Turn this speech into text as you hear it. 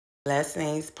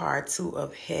Blessings, part 2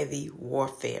 of heavy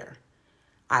warfare.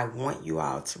 I want you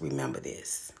all to remember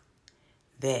this,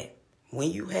 that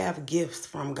when you have gifts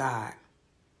from God,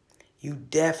 you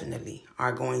definitely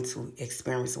are going to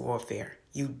experience warfare.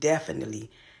 You definitely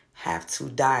have to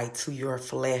die to your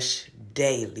flesh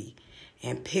daily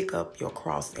and pick up your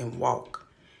cross and walk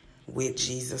with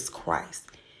Jesus Christ.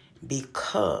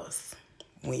 Because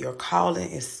when your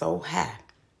calling is so high,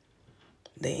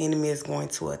 the enemy is going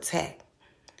to attack,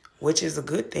 which is a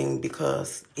good thing,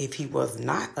 because if he was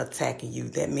not attacking you,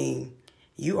 that means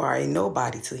you are a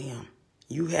nobody to him.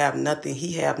 You have nothing,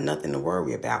 he have nothing to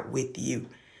worry about with you.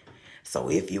 So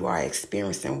if you are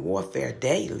experiencing warfare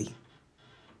daily,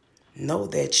 know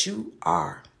that you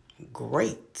are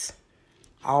great.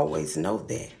 Always know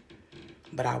that.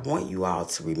 But I want you all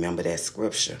to remember that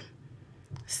scripture,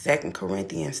 2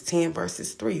 Corinthians 10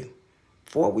 verses 3.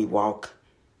 For we walk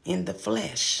in the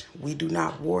flesh. We do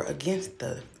not war against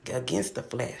the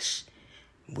flesh.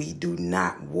 We do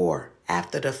not war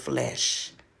after the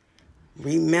flesh.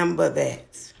 Remember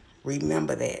that.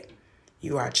 Remember that.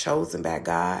 You are chosen by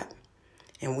God.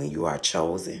 And when you are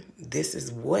chosen, this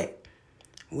is what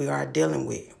we are dealing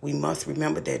with. We must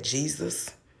remember that Jesus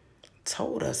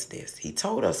told us this. He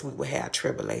told us we would have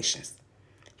tribulations.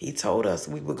 He told us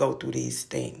we would go through these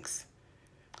things.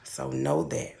 So know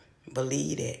that.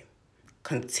 Believe that.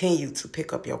 Continue to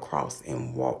pick up your cross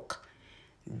and walk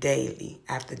daily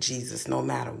after Jesus, no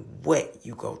matter what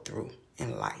you go through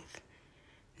in life.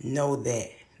 Know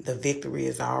that the victory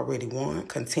is already won.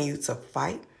 Continue to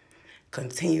fight.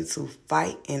 Continue to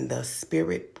fight in the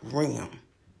spirit realm.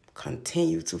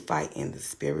 Continue to fight in the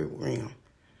spirit realm.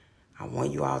 I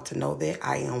want you all to know that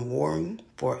I am warring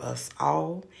for us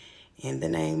all in the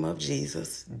name of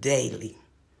Jesus daily.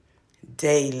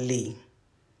 Daily.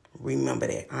 Remember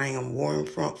that. I am warring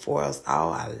for us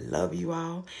all. I love you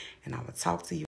all, and I will talk to you.